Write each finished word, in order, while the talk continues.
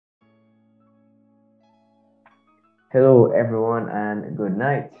Hello, everyone, and good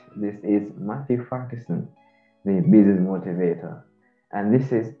night. This is Matthew Farquharson, the Business Motivator, and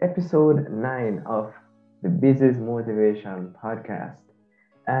this is episode 9 of the Business Motivation Podcast.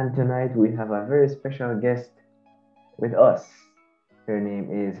 And tonight we have a very special guest with us. Her name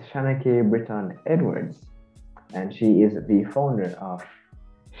is Shanna-Kay Britton-Edwards, and she is the founder of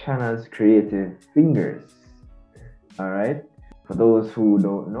Shanna's Creative Fingers. All right. For those who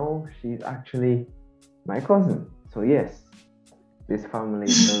don't know, she's actually my cousin. So yes, this family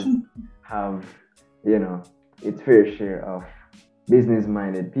does have, you know, its fair share of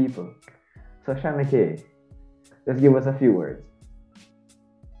business-minded people. So Shanna Kay, just give us a few words.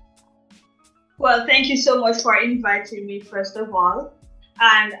 Well, thank you so much for inviting me, first of all.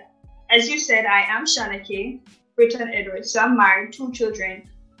 And as you said, I am Shanna-Kay, Britton-Edwards. So I'm married, two children,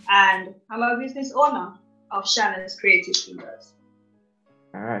 and I'm a business owner of Shanna's Creative Fingers.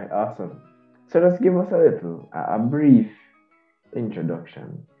 All right, awesome. So just give us a brief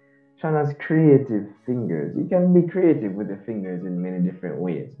introduction. Shanna's creative fingers. You can be creative with the fingers in many different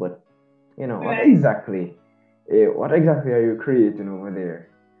ways, but Right. what exactly are you creating over there,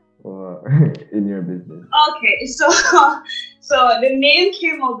 or in your business? Okay, so so the name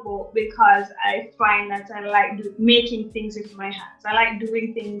came about because I find that I like making things with my hands. I like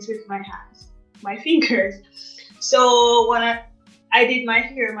doing things with my hands, my fingers. So when I did my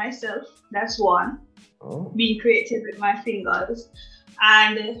hair myself, that's one. Oh, Being creative with my fingers.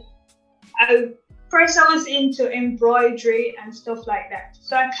 And I first I was into embroidery and stuff like that.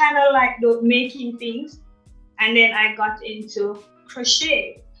 So I kind of like making things, and then I got into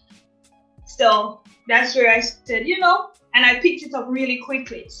crochet. So that's where I said, and I picked it up really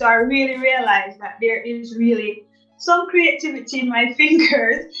quickly. So I really realized that there is really some creativity in my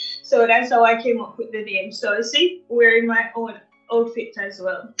fingers. So that's how I came up with the name. So see, wearing my own outfit as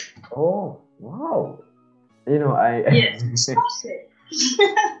well. oh, wow. You know, I Yes, crochet.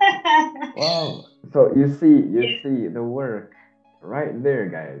 wow. So you Yeah, see the work right there,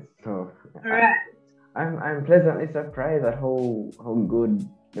 guys. So I, right. I'm pleasantly surprised at how good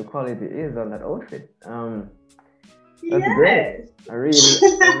the quality is on that outfit. That's great. Yes. I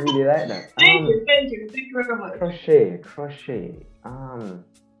really like that. Thank you very much. Crochet.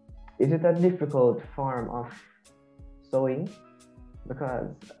 Is it a difficult form of sewing? Because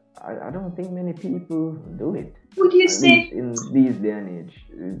I don't think many people do it, Would you at least say, in these day and age.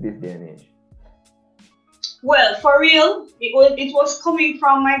 This day and age. well, for real, it was coming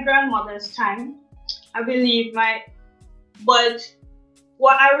from my grandmother's time. I believe but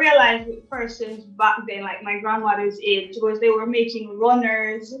what I realized with persons back then, like my grandmother's age, was they were making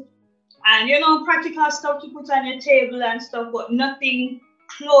runners and practical stuff to put on your table and stuff, but nothing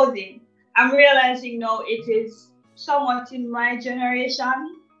clothing. I'm realizing now it is somewhat in my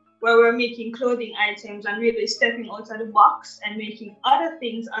generation where we're making clothing items and really stepping out of the box and making other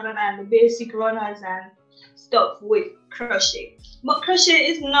things other than the basic runners and stuff with crochet. But crochet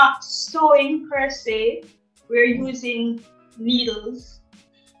is not sewing per se. We're Oh, using needles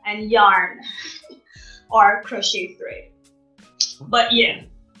and yarn or crochet thread. But okay. yeah,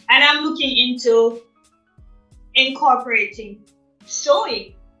 and I'm looking into incorporating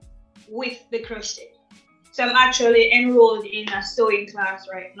sewing with the crochet. So I'm actually enrolled in a sewing class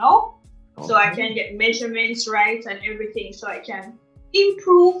right now. So I Okay. can get measurements right and everything so I can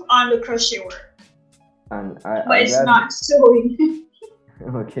improve on the crochet work. And But I'm it's glad. not sewing.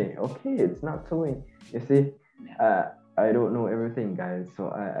 Okay, it's not sewing. You see, uh, I don't know everything, guys,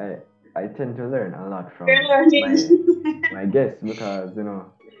 so I tend to learn a lot You're from learning. my guests because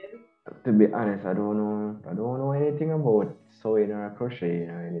to be honest, I don't know anything about sewing or crocheting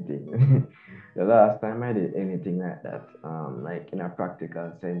or anything. The last time I did anything like that, like in a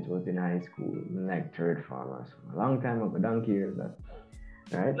practical sense, was in high school, like third form or so. A long time ago, donkey years, that.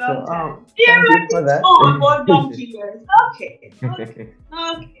 Right. So Long time. Yeah, thank you right. for that. Oh, about donkey years. Okay, okay.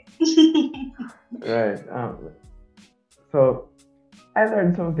 Right. So I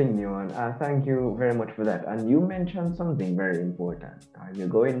learned something new, and thank you very much for that. And you mentioned something very important. You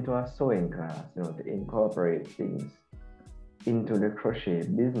go into a sewing class, to incorporate things into the crochet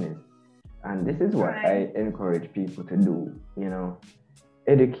business. And this is what Right. I encourage people to do.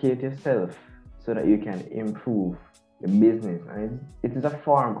 Educate yourself so that you can improve the business. And it is a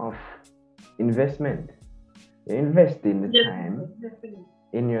form of investment. You invest in the Definitely, time definitely.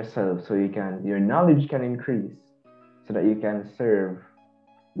 in yourself so your knowledge can increase so that you can serve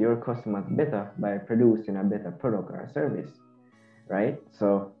your customers better by producing a better product or service, right?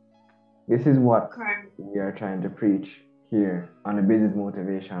 So this is what Correct. we are trying to preach here on the Business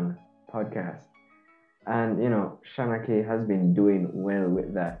Motivation podcast. And Shanna K has been doing well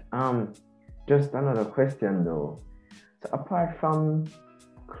with that. Just another question though. So apart from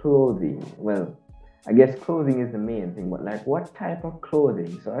clothing, well, I guess clothing is the main thing, but like what type of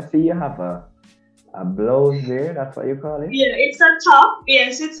clothing? So I see you have a blouse there, that's what you call it? Yeah, it's a top.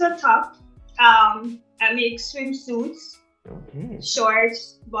 Yes, it's a top. I make swimsuits, Okay.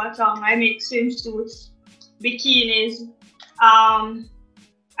 shorts, bottom. I make swimsuits, bikinis. Um,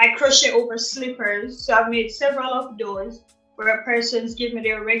 I crochet over slippers. So I've made several of those where a person's give me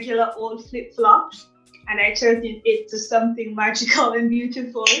their regular old flip flops, and I turned it into something magical and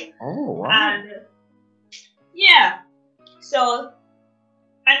beautiful. Oh, wow. And yeah, so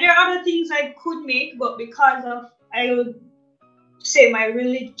and there are other things I could make, but because of I would say my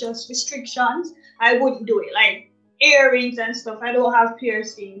religious restrictions, I wouldn't do it. Like earrings and stuff, I don't have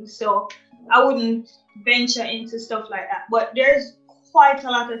piercings, so I wouldn't venture into stuff like that. But there's quite a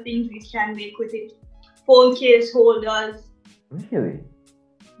lot of things we can make with it. Phone case holders. Really?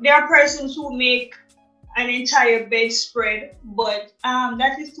 There are persons who make an entire bedspread, but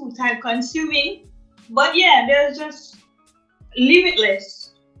that is too time consuming. But yeah, there's just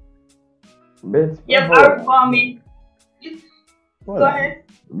limitless. Bedspread? Yep, Hold our on. farming. Hold Go on. ahead.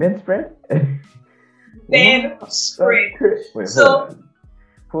 Bedspread? Bed What? That's spread. crazy. Wait, hold So on.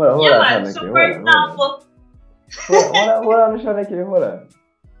 Hold yeah, on, man. Shanna-Kay. So for Hold on, hold on. example, Hold on, Shanna-Kay. Hold on.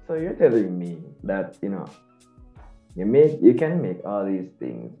 So you're telling me that, you can make all these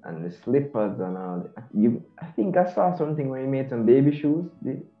things and the slippers and all. I think I saw something where you made some baby shoes.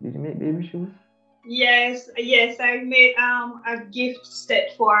 Did you make baby shoes? yes, I made a gift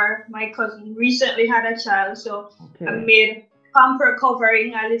set for my cousin. Recently had a child, so I Okay. made pamper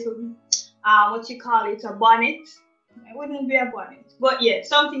covering, a little what you call it, a bonnet. It wouldn't be a bonnet, but yeah,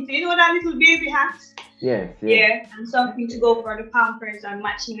 something to that little baby hat. Yes, yes. Yeah, and something to go for the pampers and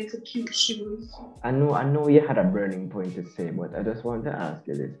matching little cute shoes. I know you had a burning point to say, but I just want to ask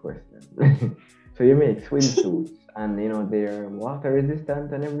you this question. So you make swimsuits and they're water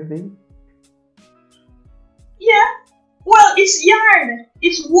resistant and everything? Yeah, well, it's yarn,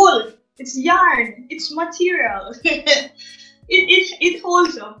 it's wool, it's yarn, it's material. It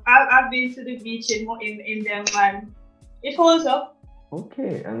holds up. I've been to the beach in them, and it holds up.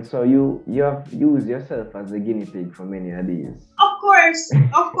 Okay, and so you have used yourself as a guinea pig for many of these. Of course,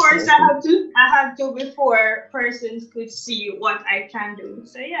 Okay, I had to before persons could see what I can do.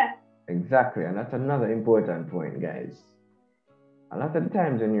 So yeah, exactly, and that's another important point, guys. A lot of the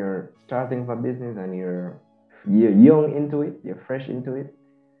times when you're starting for business and you're young into it, you're fresh into it,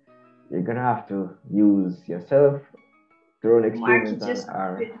 you're gonna have to use yourself, your own experience, market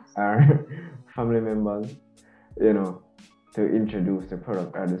and yourself. our family members, you know, to introduce the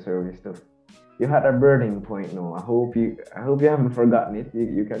product or the service stuff. You had a burning point now. I hope you haven't forgotten it.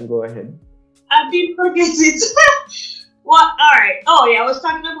 You can go ahead. I did forget it. What? All right. Oh yeah, I was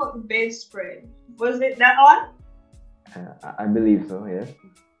talking about the bedspread. Was it that one? I believe so. Yes.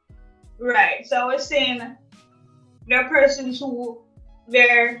 Right. So I was saying there are persons who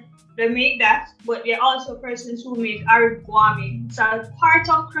they're they make that, but there are also persons who make origami. So it's part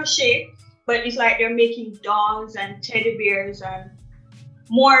of crochet, but it's like they're making dolls and teddy bears and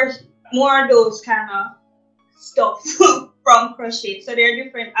more more of those kind of stuff from crochet. So there are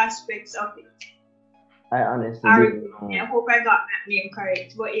different aspects of it. I honestly didn't Origami. I know. hope I got that name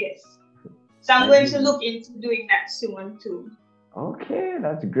correct, but yes. So I'm I going to didn't. look into doing that soon too. Okay,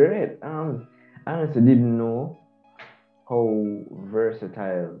 that's great. I honestly didn't know how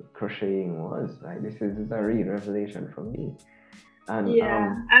versatile crocheting was. Like this is a real revelation for me. And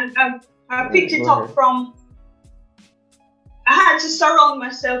Yeah, and I picked yeah, it go up ahead. from. I had to surround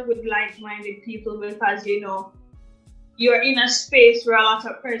myself with like-minded people because you're in a space where a lot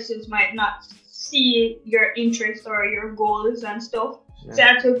of persons might not see your interests or your goals and stuff. So Yeah.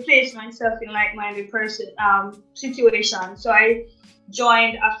 I had to place myself in like-minded person situation. So I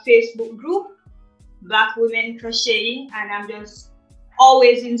joined a Facebook group, Black Women Crocheting, and I'm just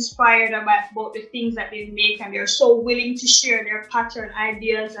always inspired about the things that they make, and they're so willing to share their pattern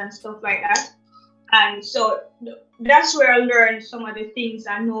ideas and stuff like that. And so that's where I learned some of the things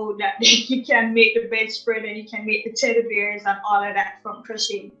I know that you can make the bedspread and you can make the teddy bears and all of that from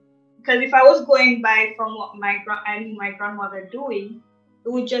crochet. Because if I was going by from what I knew my grandmother doing, it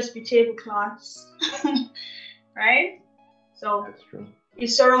would just be tablecloths, right? So That's true.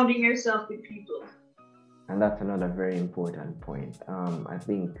 it's surrounding yourself with people. And that's another very important point. I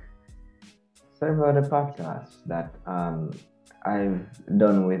think several other podcasts that I've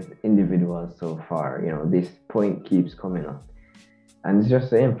done with individuals so far, this point keeps coming up. And it's just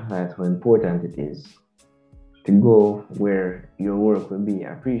to emphasize how important it is to go where your work will be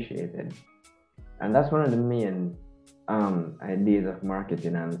appreciated. And that's one of the main ideas of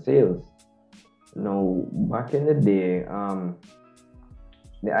marketing and sales. No, back in the day,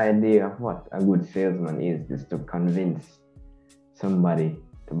 the idea of what a good salesman is to convince somebody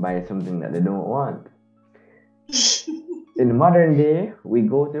to buy something that they don't want. In the modern day, we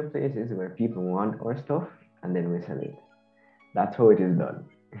go to places where people want our stuff and then we sell it. That's how it is done.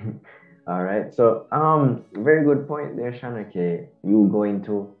 All right. So, very good point there, Shanna-Kay. You go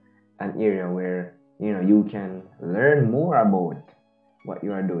into an area where you can learn more about what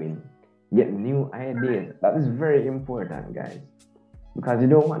you are doing, get new ideas. That is very important, guys, because you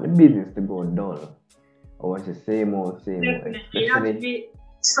don't want the business to go dull or it's the same old, Definitely, you have to especially be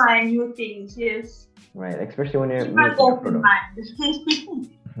trying new things. Yes, right, especially when you're keep an making a open product.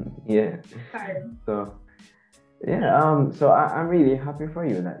 mind. Yeah. Sorry. So yeah, so I'm really happy for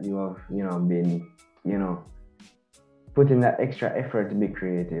you that you have, been, you know, putting that extra effort to be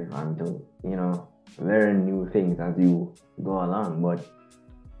creative and to, learn new things as you go along. But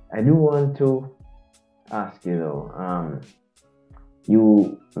I do want to ask you though,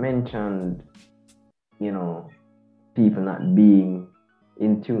 you mentioned, you know, people not being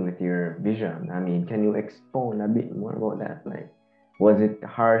in tune with your vision. I mean, can you expound a bit more about that? Like, was it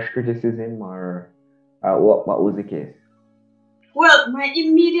harsh criticism or what was the case? Well, my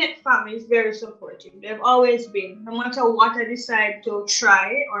immediate family is very supportive. They've always been. No matter what I decide to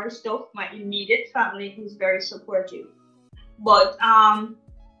try or stuff, my immediate family is very supportive. But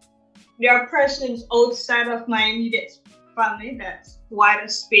there are persons outside of my immediate family, that's wider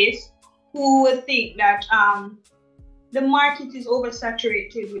space, who would think that the market is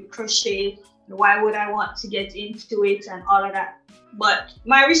oversaturated with crochet. Why would I want to get into it and all of that? But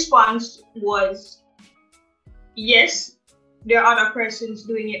my response was yes, there are other persons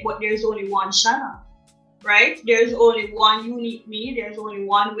doing it, but there's only one Shanna, right? There's only one unique me. There's only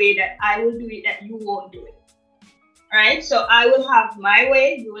one way that I will do it that you won't do it, right? So I will have my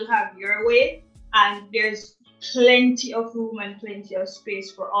way, you will have your way, and there's plenty of room and plenty of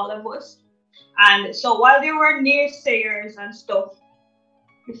space for all of us. And so while there were naysayers and stuff,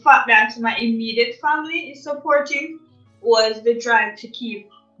 the fact that my immediate family is supportive was the drive to keep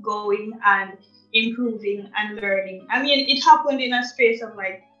going and improving and learning. I mean, it happened in a space of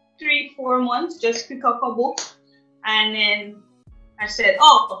like 3, 4 months. Just pick up a book, and then I said,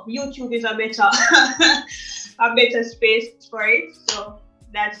 "Oh, YouTube is a better, a better space for it." So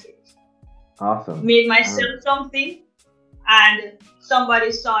that's it. Awesome. Made myself something, and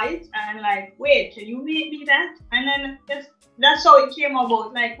somebody saw it and like, "Wait, can you make me that?" And then that's how it came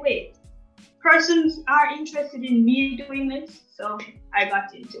about. Like, wait, persons are interested in me doing this, so I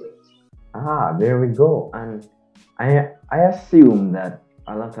got into it. There we go. And I assume that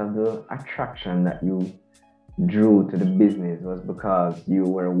a lot of the attraction that you drew to the business was because you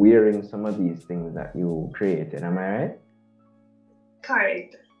were wearing some of these things that you created. Am I right?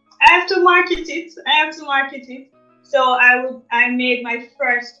 Correct. I have to market it. I have to market it. So I made my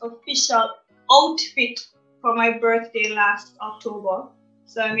first official outfit for my birthday last October.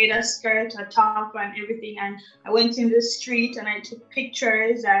 So I made a skirt, a top, and everything, and I went in the street and I took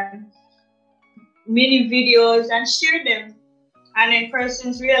pictures and mini videos and shared them. And then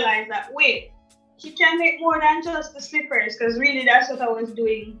persons realized that wait, she can make more than just the slippers, because really that's what I was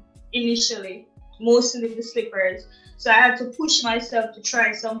doing initially, mostly the slippers. So I had to push myself to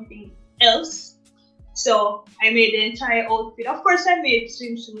try something else. So I made the entire outfit. Of course, I made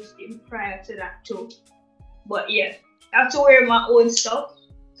swimsuits in prior to that too. But yeah, I have to wear my own stuff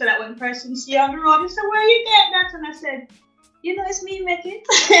so that when persons see on the road, they say, "Where you get that?" And I said, "It's me making."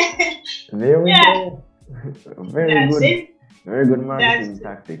 There we Yeah, go. Very that's good. it. Very good That's marketing it.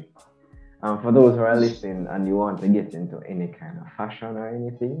 tactic. For those who are listening and you want to get into any kind of fashion or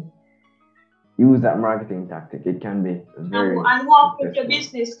anything, use that marketing tactic. It can be very And walk with your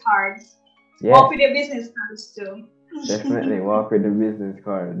successful. business cards. Walk Yes, with your business cards too. definitely walk with the business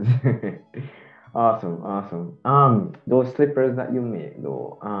cards. Awesome, awesome. Those slippers that you make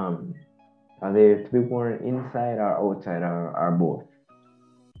though, are they to be worn inside or outside or both?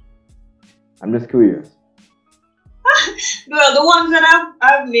 I'm just curious. Well, the ones that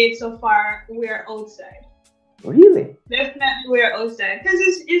I've made so far, we're outside. Really? Definitely we're outside because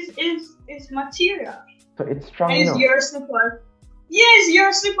it's material So it's strong and it's enough. your slippers. Yes,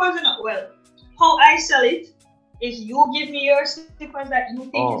 your slippers are not well. How I sell it is you give me your slippers that you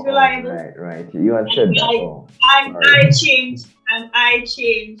think is Oh, reliable, right, right. You had and said that. I Oh, and sorry. I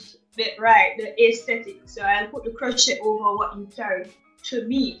change the aesthetic. So I'll put the crochet over what you carry to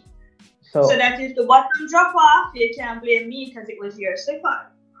me. So So, that if the bottom drop off, you can't blame me because it was your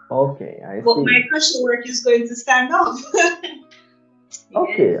slipper. okay, I But my see. crochet work is going to stand up.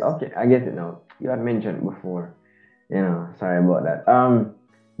 Okay, Yes. okay, I get it now. You had mentioned before, sorry about that.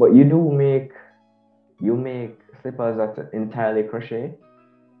 But you do make. you make slippers that's entirely crochet,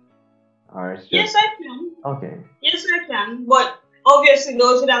 or it's just Yes, I can. okay Yes, I can. But obviously,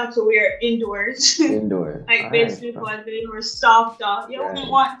 those would have to wear indoors. indoors? All Like right, basically so for they were softer. You wouldn't right.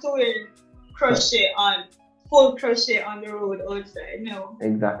 want to wear So crochet on full crochet on the road outside. No.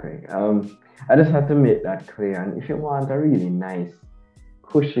 exactly. I just had to make that clear. And if you want a really nice,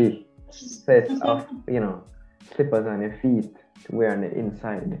 cushy set of, slippers on your feet to wear on the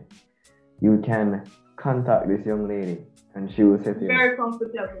inside, you can contact this young lady, and she will set you up. Very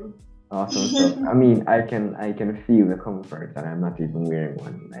comfortable. Awesome stuff. I mean, I can feel the comfort that I'm not even wearing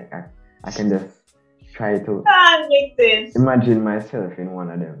one. Like I can just try to Ah, makes sense. imagine myself in one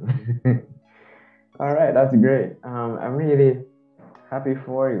of them. All right, that's great. I'm really happy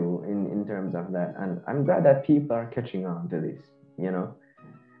for you in terms of that, and I'm glad that people are catching on to this. You know,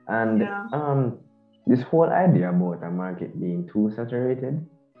 and Yeah. this whole idea about a market being too saturated.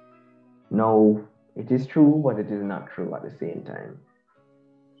 No, it is true, but it is not true at the same time.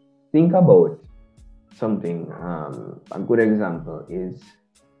 Think about something. A good example is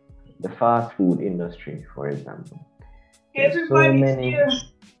the fast food industry, for example. There's so Everybody's many here.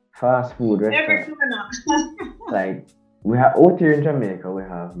 fast food Every restaurants. corner. Like we have out here in Jamaica, we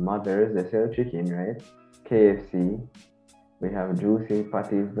have Mothers, they sell chicken, right? KFC, we have Juicy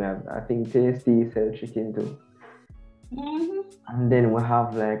Patties, we have I think Tasty sell chicken too. Hmm. And then we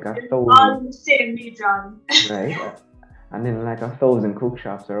have like a It's thousand, all the same region. right? And then like a thousand cook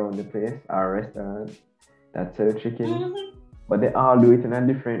shops around the place or restaurants that sell chicken. Hmm. But they all do it in a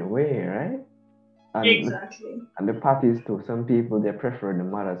different way, right? And Exactly. and the patties too. Some people they prefer the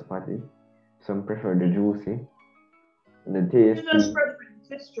mother's patty, some prefer the juicy, the It's just tasty. preference.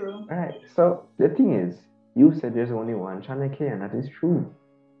 It's true. Right. So the thing is, you said there's only one Shanna-Kay, and that is true.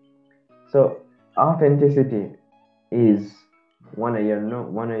 So authenticity is one of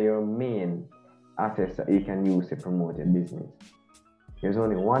your main assets that you can use to promote your business. There's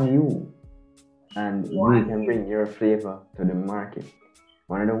only one you, and you One can you. bring your flavor to the market.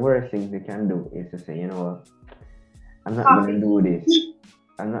 One of the worst things you can do is to say, you know what, I'm not gonna Copy. do this.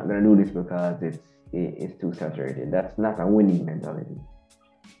 I'm not gonna do this because it's too saturated. That's not a winning mentality.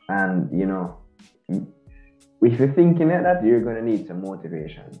 And if you're thinking like that, you're gonna need some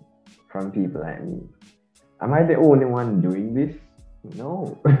motivation from people like me. Am I the only one doing this?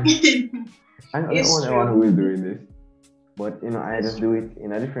 No, I'm not the It's only one who true. is doing this. But I It's just do true. it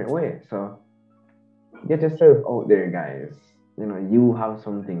in a different way. So get yourself out there, guys. You have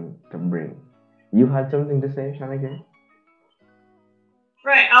something to bring. You had something to say, Shanna?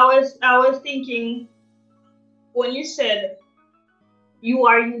 Right. I was thinking when you said you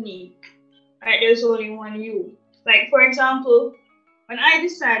are unique, right? There's only one you. Like for example, when I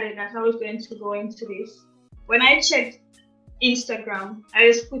decided that I was going to go into this, when I checked Instagram, I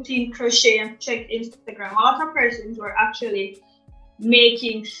just put in crochet and checked Instagram. A lot of persons were actually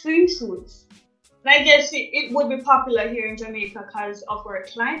making swimsuits. And I guess it would be popular here in Jamaica because of our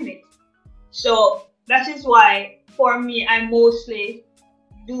climate. So that is why for me I mostly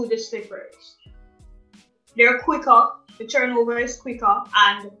do the slippers. They're quicker, the turnover is quicker,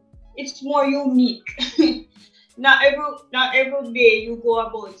 and it's more unique. Not every day you go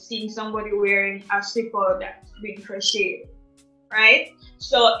about seeing somebody wearing a slipper that's been crocheted, right?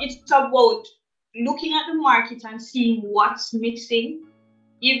 So it's about looking at the market and seeing what's missing.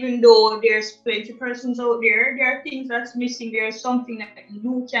 Even though there's plenty persons out there, there are things that's missing. There's something that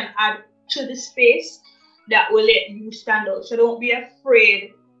you can add to the space that will let you stand out. So don't be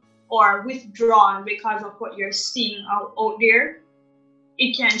afraid or withdrawn because of what you're seeing out there.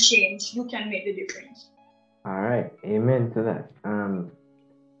 It can change. You can make the difference. All right, amen to that.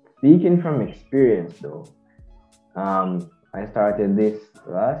 Speaking from experience, though, I started this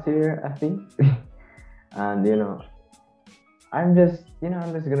last year, I think, and I'm just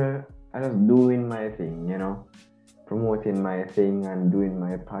doing my thing, promoting my thing and doing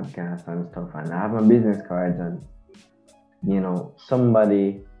my podcast and stuff. And I have my business cards, and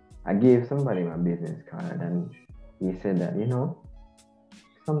I gave somebody my business card, and he said that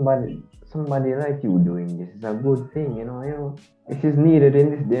somebody like you doing this is a good thing, this is needed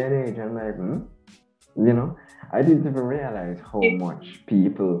in this day and age. I'm like, you know, I didn't even realize how It, much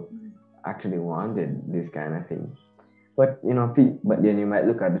people actually wanted this kind of thing. But but then you might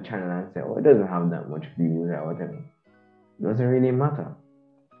look at the channel and say, oh, it doesn't have that much views or whatever. It doesn't really matter.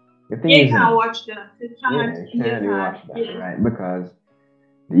 The thing you is can that, watch that. You yeah, can't. you can't You really can't. watch that, Yeah. right? Because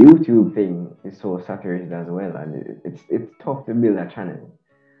the YouTube thing is so saturated as well, and it's tough to build a channel.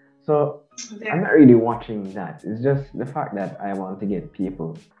 So I'm not There. really watching that. It's just the fact that I want to get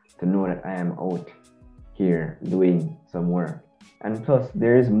people to know that I am out here doing some work. And plus,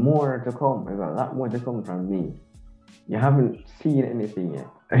 there is more to come. There's a lot more to come from me. You haven't seen anything yet.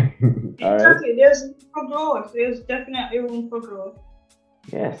 All right? Exactly. There's room for growth. There's definitely room for growth.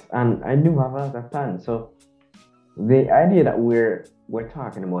 Yes, and I do have a lot of plans. So the idea that we're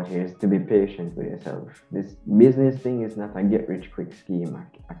talking about here is to be patient with yourself. This business thing is not a get rich quick scheme.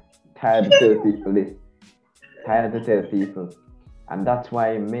 I tired to tell people this. Tired to tell people, and that's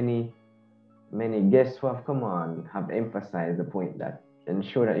why many guests who have come on have emphasized the point that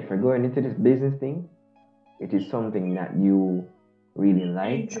ensure that if you're going into this business thing, it is something that you really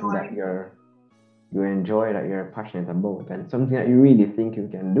like and that Enjoy. you enjoy, that you're passionate about, and something that you really think you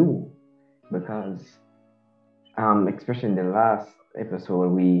can do. Because especially in the last episode,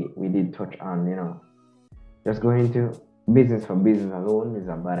 we did touch on, just going into business for business alone is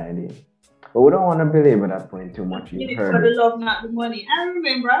a bad idea. But we don't want to belabor that point too much. In You've it heard for the it. love, not the money. I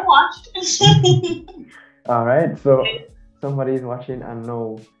remember I watched. All right. So somebody's watching and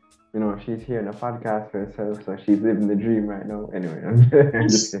know, she's hearing a podcast for herself, so she's living the dream right now. Anyway, I'm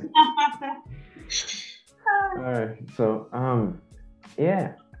just kidding. All right. So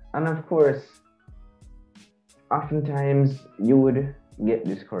yeah, and of course, oftentimes you would get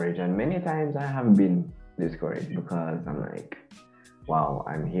discouraged, and many times I have been discouraged because I'm like, wow,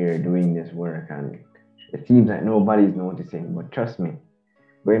 I'm here doing this work, and it seems like nobody's noticing. But trust me,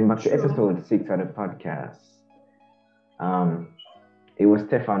 going back to True. episode 6 of the podcast, um, it was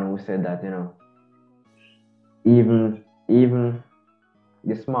Stefan who said that, even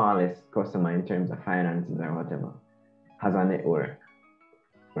the smallest customer in terms of finances or whatever has a network,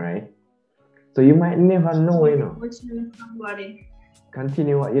 right? So you might never know, What's in somebody?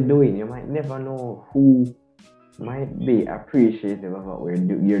 continue what you're doing. You might never know who might be appreciative of what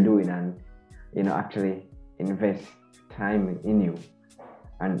you're doing, and actually invest time in you,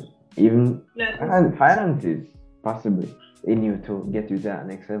 and even and finances possibly in you to get you to that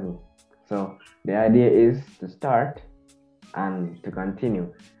next level. So the idea is to start and to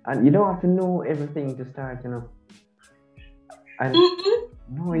continue, and you don't have to know everything to start, and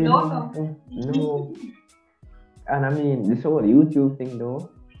no, you don't have to know. And I mean, this whole YouTube thing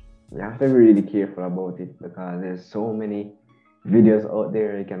though, you have to be really careful about it because there's so many videos out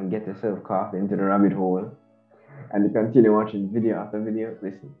there. You can get yourself caught into the rabbit hole and you continue watching video after video.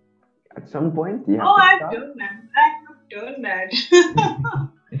 Listen, at some point you have Oh, to I've stop. done that. I have done that.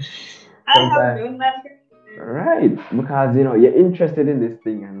 I have Sometimes, done that. right? Because you're interested in this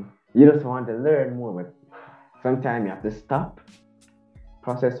thing and you just want to learn more. But sometimes you have to stop,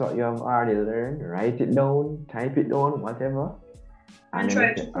 process what you have already learned, write it down, type it down, whatever, And and then try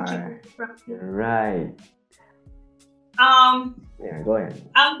you to say, put it alright, into practice. right. Yeah, go ahead.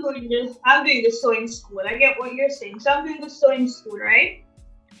 I'm doing this. I'm doing the sewing school. I get what you're saying. So I'm doing the sewing school, right?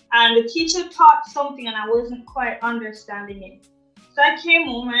 And the teacher taught something, and I wasn't quite understanding it. So I came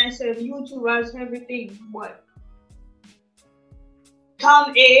home and I said, YouTube has everything. But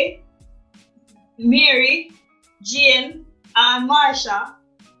Tom A, Mary, Jane, and Marsha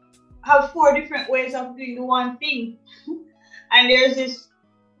have 4 different ways of doing the one thing. And there's this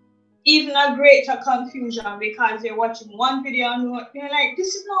even a greater confusion because they're watching one video and they're like,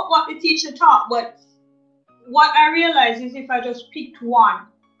 this is not what the teacher taught. But what I realized is if I just pick one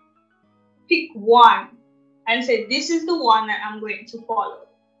and say, this is the one that I'm going to follow,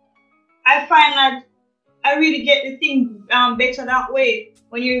 I find that I really get the thing better that way.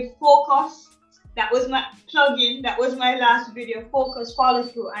 When you focus, that was my plug-in, that was my last video, focus, follow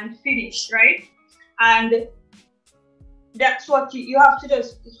through, and finish, right? And that's what you have to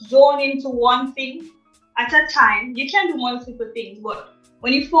just zone into one thing at a time. You can do multiple things, but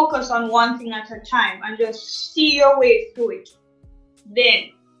when you focus on one thing at a time and just see your way through it,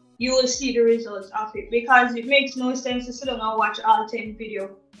 then you will see the results of it. Because it makes no sense to sit down and watch all 10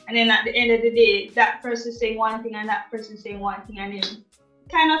 videos, and then at the end of the day, that person saying one thing and that person saying one thing, and then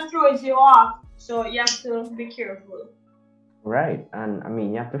kind of throws you off. So you have to be careful. Right, and I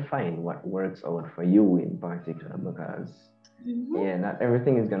mean, you have to find what works out for you in particular because, yeah, not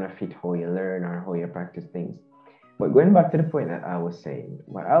everything is gonna fit how you learn or how you practice things. But going back to the point that I was saying,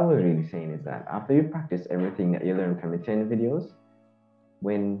 what I was really saying is that after you practice everything that you learn from the 10 videos,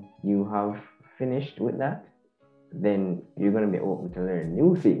 when you have finished with that, then you're gonna be open to learn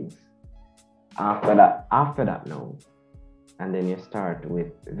new things. After that now, and then you start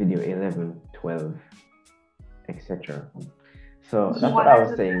with video 11, 12, etc. So that's what I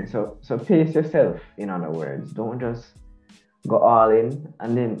was saying. So pace yourself, in other words. Don't just go all in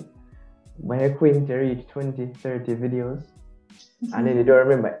and then by a quint you reach 20, 30 videos and then you don't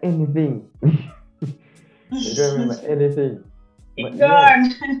remember anything. You don't remember anything. But yeah,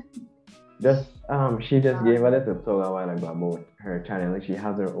 she just gave a little talk a while ago about her channel. She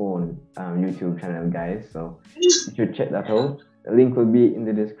has her own YouTube channel, guys. So you should check that out. The link will be in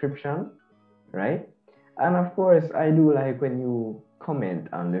the description, right? And of course, I do like when you comment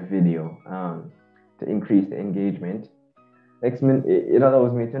on the video to increase the engagement. It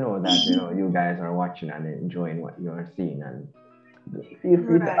allows me to know that you guys are watching and enjoying what you are seeing, and feel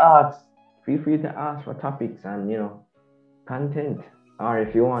free to Right. ask. Feel free to ask for topics and content, or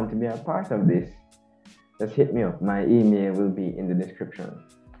if you want to be a part of this, just hit me up. My email will be in the description.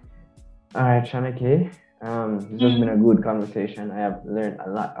 All right, Shanna-Kay. This has been a good conversation. I have learned a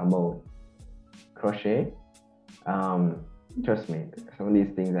lot about crochet. Trust me, some of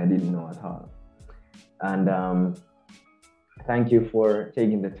these things I didn't know at all. And thank you for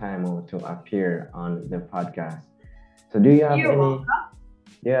taking the time out to appear on the podcast. So, do you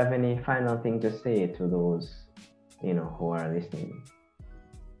have any final thing to say to those who are listening?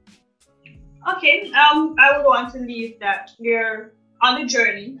 Okay. I would want to leave that you're on the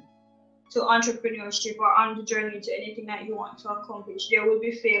journey to entrepreneurship or on the journey to anything that you want to accomplish. There will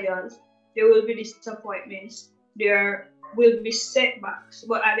be failures, there will be disappointments, there will be setbacks.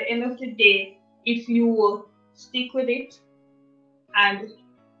 But at the end of the day, if you will stick with it and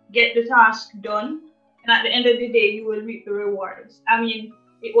get the task done, and at the end of the day, you will reap the rewards. I mean,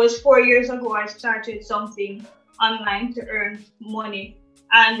 it was 4 years ago I started something online to earn money,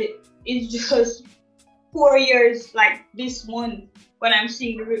 and it's just 4 years, like this month, when I'm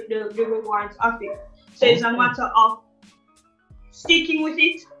seeing the rewards of it. So it's a matter of sticking with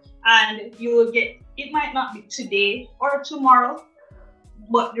it, and you will get. It might not be today or tomorrow,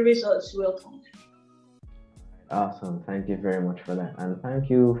 but the results will come. Awesome. Thank you very much for that, and thank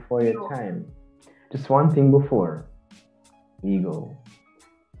you for your time. Just one thing before we go.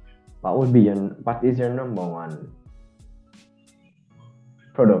 What is your number one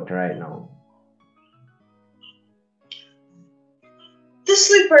product right now? The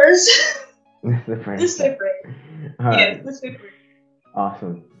slippers. The slippers. All Yes, right. the slippers.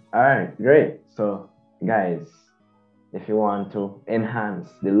 Awesome. All right, great. So, guys, if you want to enhance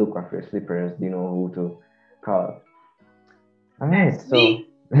the look of your slippers, you know who to call. All right. That's So, me.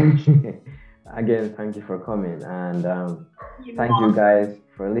 again, thank you for coming, and You're thank you welcome. guys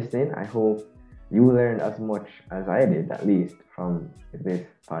for listening. I hope you learned as much as I did, at least from this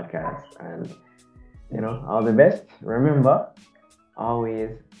podcast. And all the best. Remember,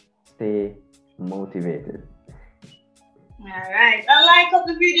 always stay motivated. Alright. And like up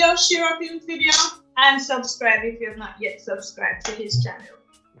the video, share up the video, and subscribe if you have not yet subscribed to his channel.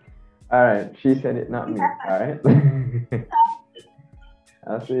 All right. She said it, not me. All right.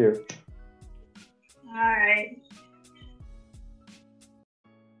 I'll see you. Alright.